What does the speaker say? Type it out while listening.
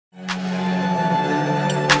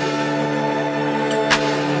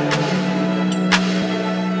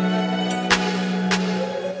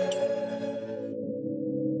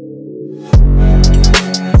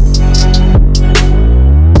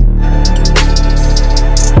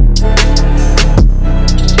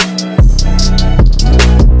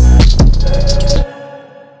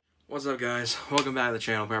guys, welcome back to the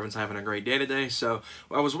channel. Hope everyone's having a great day today. So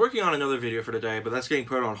I was working on another video for today, but that's getting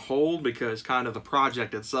put on hold because kind of the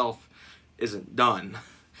project itself isn't done.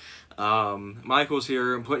 Michael's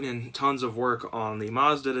here and putting in tons of work on the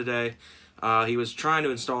Mazda today. He was trying to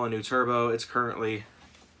install a new turbo. It's currently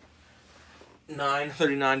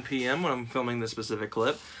 9:39 p.m. when I'm filming this specific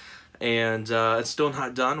clip, and it's still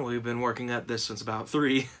not done. We've been working at this since about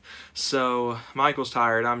 3, so Michael's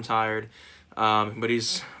tired, I'm tired, but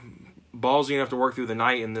he's ballsy enough to work through the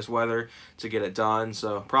night in this weather to get it done,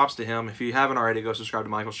 so props to him. If you haven't already, go subscribe to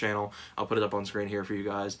Michael's channel. I'll put it up on screen here for you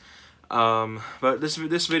guys. But this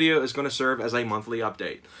video is going to serve as a monthly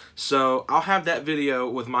update. So I'll have that video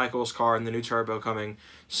with Michael's car and the new turbo coming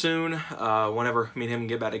soon. Whenever me and him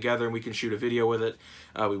get back together and we can shoot a video with it,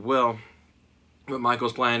 we will. But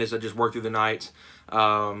Michael's plan is to just work through the night.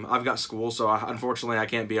 I've got school, so unfortunately I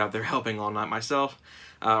can't be out there helping all night myself,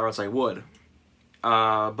 or else I would.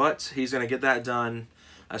 But he's going to get that done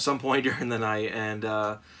at some point during the night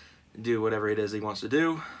and do whatever it is he wants to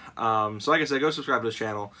do. So like I said, go subscribe to his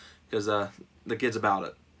channel because the kid's about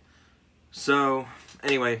it. So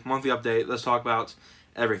anyway, monthly update. Let's talk about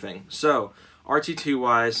everything. So RT2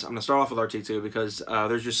 wise, I'm going to start off with RT2 because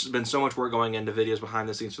there's just been so much work going into videos behind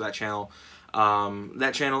the scenes for that channel.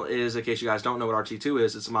 That channel is, in case you guys don't know what RT2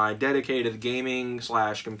 is, it's my dedicated gaming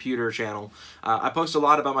 / computer channel. I post a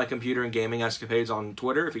lot about my computer and gaming escapades on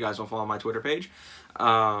Twitter, if you guys don't follow my Twitter page.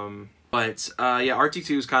 Yeah,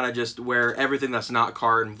 RT2 is kind of just where everything that's not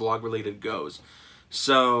car and vlog related goes.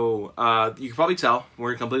 So, you can probably tell,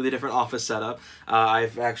 we're in a completely different office setup.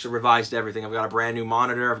 I've actually revised everything. I've got a brand new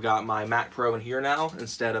monitor. I've got my Mac Pro in here now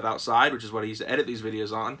instead of outside, which is what I used to edit these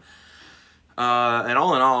videos on. And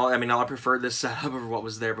all in all, I mean, I preferred this setup over what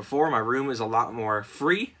was there before. My room is a lot more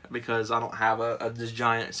free because I don't have this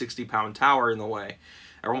giant 60-pound tower in the way,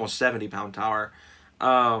 or almost 70-pound tower.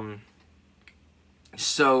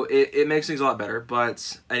 So it makes things a lot better,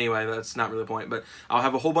 but anyway, that's not really the point. But I'll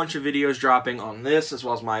have a whole bunch of videos dropping on this, as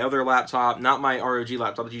well as my other laptop, not my ROG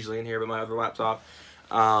laptop that's usually in here, but my other laptop,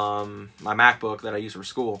 my MacBook that I use for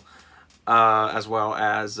school, as well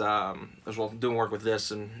doing work with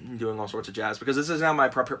this and doing all sorts of jazz, because this is now my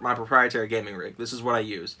proprietary gaming rig. This is what I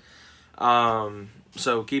use.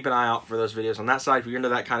 So keep an eye out for those videos on that side. If you're into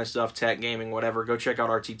that kind of stuff, tech, gaming, whatever, go check out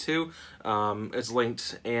RT2. It's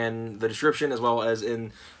linked in the description as well as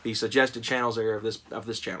in the suggested channels area of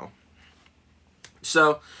this channel.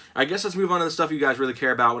 So I guess let's move on to the stuff you guys really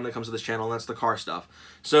care about when it comes to this channel, and that's the car stuff.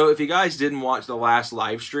 So if you guys didn't watch the last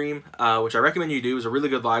live stream, which I recommend you do, it was a really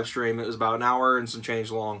good live stream. It was about an hour and some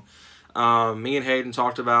change long. Me and Hayden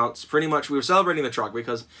talked about, pretty much, we were celebrating the truck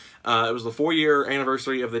because it was the 4-year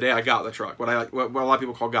anniversary of the day I got the truck, what a lot of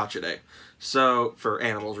people call Gotcha Day. So, for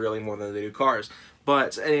animals really more than they do cars.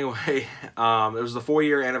 But anyway, it was the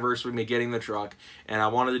 4-year anniversary of me getting the truck, and I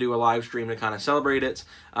wanted to do a live stream to kind of celebrate it.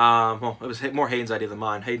 Well, it was more Hayden's idea than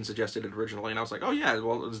mine. Hayden suggested it originally, and I was like, oh yeah,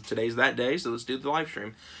 well, today's that day, so let's do the live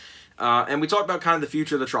stream. And we talked about kind of the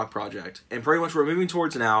future of the truck project. And pretty much we're moving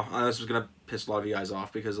towards now. This was going to piss a lot of you guys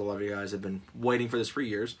off because a lot of you guys have been waiting for this for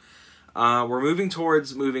years. We're moving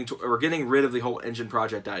towards we're getting rid of the whole engine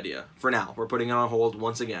project idea. For now, we're putting it on hold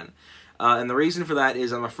once again. And the reason for that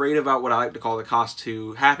is I'm afraid about what I like to call the cost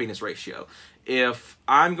to happiness ratio. If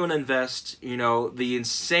I'm going to invest, you know, the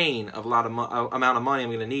insane amount of money I'm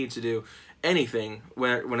going to need to do anything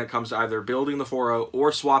when it comes to either building the 4.0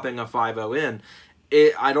 or swapping a 5.0 in,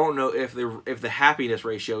 I don't know if the happiness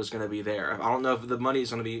ratio is going to be there. I don't know if the money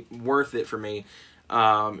is going to be worth it for me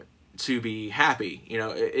to be happy. You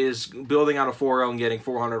know, is building out a 4.0 and getting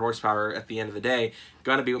 400 horsepower at the end of the day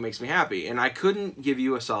going to be what makes me happy? And I couldn't give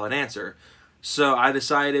you a solid answer. So I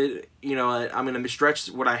decided, you know, I'm going to stretch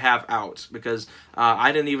what I have out because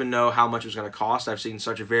I didn't even know how much it was going to cost. I've seen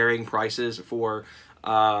such varying prices for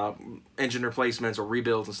engine replacements or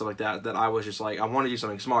rebuilds and stuff like that, that I was just like, I want to do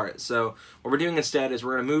something smart. So what we're doing instead is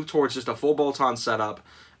we're going to move towards just a full bolt-on setup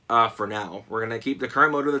for now. We're going to keep the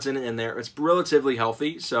current motor that's in there. It's relatively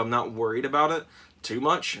healthy, so I'm not worried about it too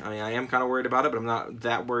much. I mean, I am kind of worried about it, but I'm not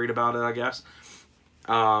that worried about it, I guess.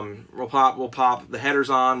 We'll pop the headers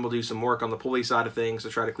on. We'll do some work on the pulley side of things to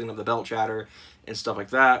try to clean up the belt chatter and stuff like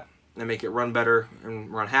that and make it run better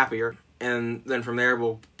and run happier. And then from there,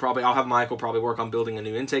 I'll have Michael probably work on building a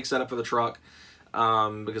new intake setup for the truck,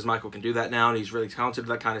 because Michael can do that now, and he's really talented at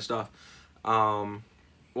that kind of stuff.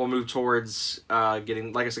 We'll move towards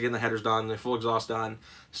getting, like I said, getting the headers done, the full exhaust done,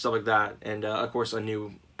 stuff like that, and of course a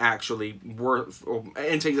new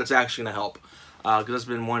intake that's actually going to help, because that's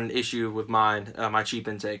been one issue with mine, my cheap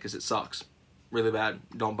intake, because it sucks really bad.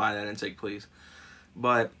 Don't buy that intake, please.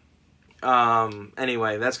 But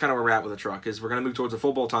Anyway, that's kind of where we're at with the truck, is we're going to move towards a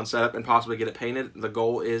full bolt-on setup and possibly get it painted. The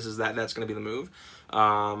goal is that that's going to be the move.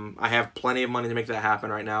 I have plenty of money to make that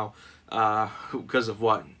happen right now, because of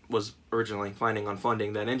what was originally planning on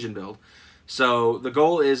funding that engine build. So the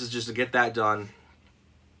goal is just to get that done,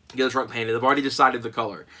 get the truck painted. I've already decided the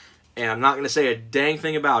color, and I'm not going to say a dang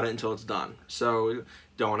thing about it until it's done. So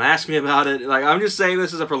don't ask me about it. Like, I'm just saying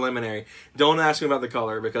this is a preliminary. Don't ask me about the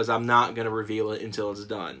color, because I'm not going to reveal it until it's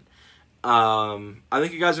done. I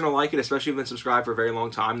think you guys are going to like it, especially if you've been subscribed for a very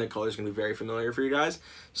long time. The color is going to be very familiar for you guys.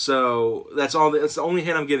 So that's all. That's the only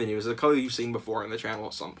hint I'm giving you, is the color you've seen before on the channel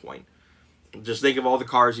at some point. Just think of all the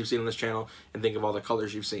cars you've seen on this channel and think of all the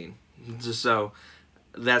colors you've seen. Just so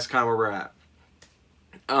that's kind of where we're at.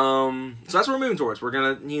 So that's what we're moving towards. We're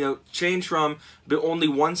gonna, change from only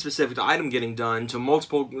one specific item getting done to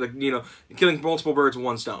multiple, killing multiple birds with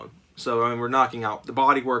one stone. So, I mean, we're knocking out the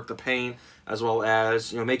bodywork, the paint, as well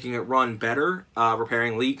as, making it run better,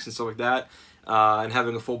 repairing leaks and stuff like that, and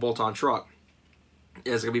having a full bolt-on truck.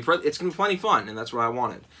 It's gonna be plenty fun, and that's what I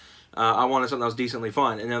wanted. I wanted something that was decently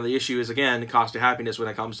fun. And then the issue is, again, the cost of happiness when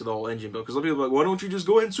it comes to the whole engine build. Because a lot of people are like, why don't you just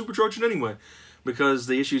go ahead and supercharge it anyway? Because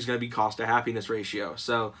the issue is going to be cost to happiness ratio.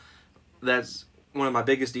 So that's one of my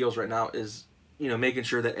biggest deals right now, is, making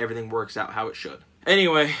sure that everything works out how it should.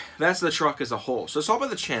 Anyway, that's the truck as a whole. So let's talk about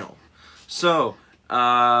the channel. So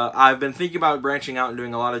I've been thinking about branching out and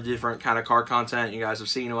doing a lot of different kind of car content. You guys have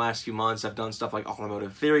seen in the last few months, I've done stuff like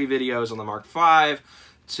automotive theory videos on the Mark V,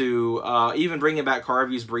 to even bringing back car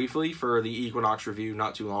reviews briefly for the Equinox review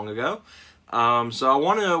not too long ago. So I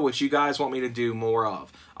want to know what you guys want me to do more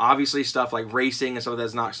of. Obviously, stuff like racing and stuff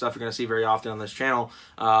that's not stuff you're going to see very often on this channel,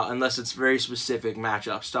 unless it's very specific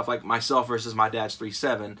matchups. Stuff like myself versus my dad's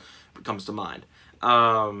 3.7 comes to mind.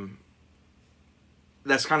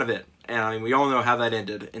 That's kind of it. And I mean, we all know how that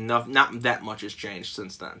ended. Not that much has changed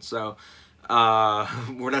since then. So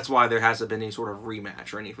that's why there hasn't been any sort of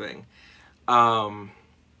rematch or anything.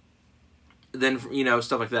 Then,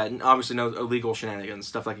 stuff like that. And obviously no illegal shenanigans,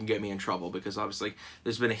 stuff that can get me in trouble, because obviously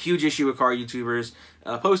there's been a huge issue with car YouTubers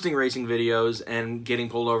posting racing videos and getting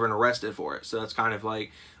pulled over and arrested for it. So that's kind of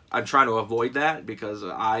like, I'm trying to avoid that, because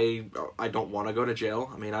I don't want to go to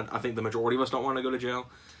jail. I mean, I think the majority of us don't want to go to jail.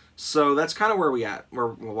 So that's kind of where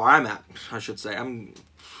I'm at, I should say. I'm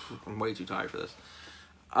way too tired for this.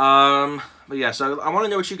 But yeah, so I want to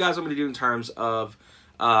know what you guys want me to do in terms of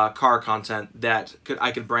car content that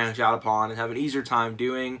I could branch out upon and have an easier time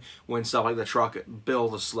doing when stuff like the truck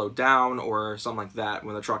build is slowed down or something like that,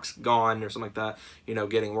 when the truck's gone or something like that,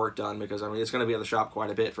 getting work done, because I mean, it's going to be at the shop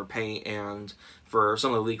quite a bit for paint and for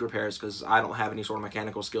some of the leak repairs, because I don't have any sort of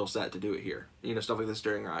mechanical skill set to do it here, stuff like the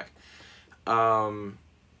steering rack.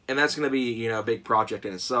 And that's going to be, a big project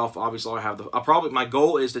in itself. Obviously, my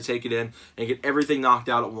goal is to take it in and get everything knocked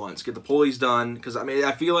out at once. Get the pulleys done, because I mean,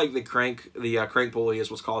 I feel like the crank pulley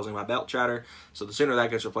is what's causing my belt chatter. So the sooner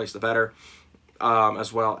that gets replaced, the better.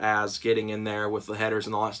 As well as getting in there with the headers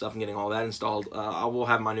and all that stuff and getting all that installed. I will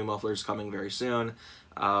have my new mufflers coming very soon.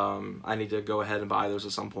 I need to go ahead and buy those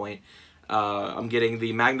at some point. I'm getting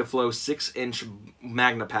the MagnaFlow 6-inch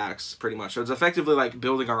Magna packs, pretty much. So it's effectively like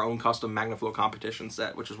building our own custom MagnaFlow competition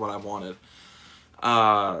set, which is what I wanted.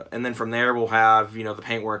 And then from there, we'll have, the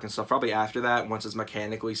paintwork and stuff probably after that, once it's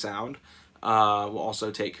mechanically sound. We'll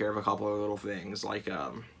also take care of a couple of little things, like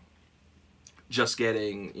just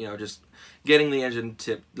getting, getting the engine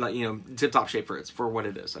tip-top shape for what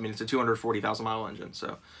it is. I mean, it's a 240,000 mile engine,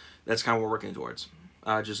 so that's kind of what we're working towards.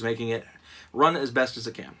 Just making it run as best as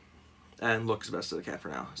it can and look as best as it can for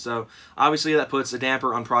now. So obviously that puts a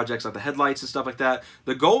damper on projects like the headlights and stuff like that.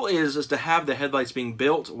 The goal is to have the headlights being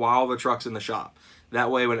built while the truck's in the shop.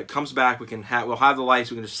 That way when it comes back, we'll have the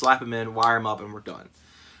lights, we can just slap them in, wire them up, and we're done.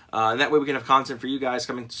 And that way we can have content for you guys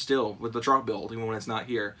coming still with the truck build, even when it's not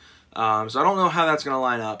here. So I don't know how that's going to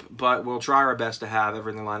line up, but we'll try our best to have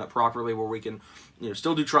everything line up properly where we can,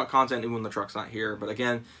 still do truck content even when the truck's not here. But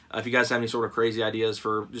again, if you guys have any sort of crazy ideas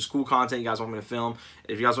for just cool content you guys want me to film,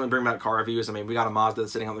 if you guys want me to bring back car reviews, I mean, we got a Mazda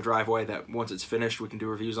that's sitting on the driveway that once it's finished, we can do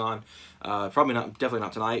reviews on. Definitely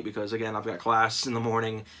not tonight, because again, I've got class in the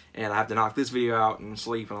morning and I have to knock this video out and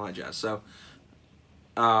sleep and all that jazz. So,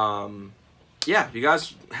 yeah, if you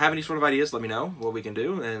guys have any sort of ideas, let me know what we can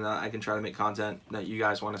do, and I can try to make content that you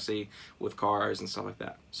guys want to see with cars and stuff like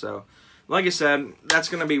that. So, like I said, that's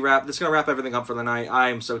gonna wrap everything up for the night.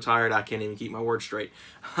 I am so tired I can't even keep my words straight.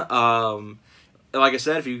 Like I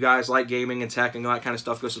said, if you guys like gaming and tech and all that kind of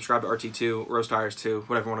stuff, go subscribe to RT2, Rose Tires 2,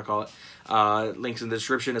 whatever you want to call it. Links in the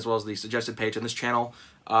description, as well as the suggested page on this channel.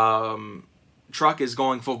 Truck is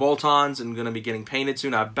going full bolt-ons and going to be getting painted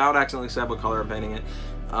soon. I about accidentally said what color I'm painting it.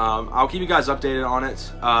 I'll keep you guys updated on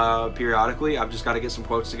it periodically. I've just got to get some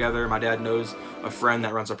quotes together. My dad knows a friend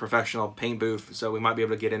that runs a professional paint booth, so we might be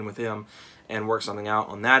able to get in with him and work something out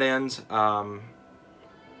on that end.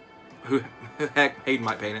 Heck, Hayden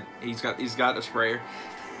might paint it. He's got a sprayer.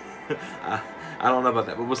 I don't know about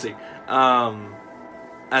that, but we'll see.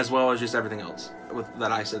 As well as just everything else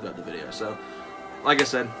that I said about the video. So, like I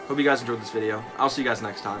said, hope you guys enjoyed this video. I'll see you guys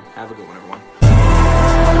next time. Have a good one, everyone.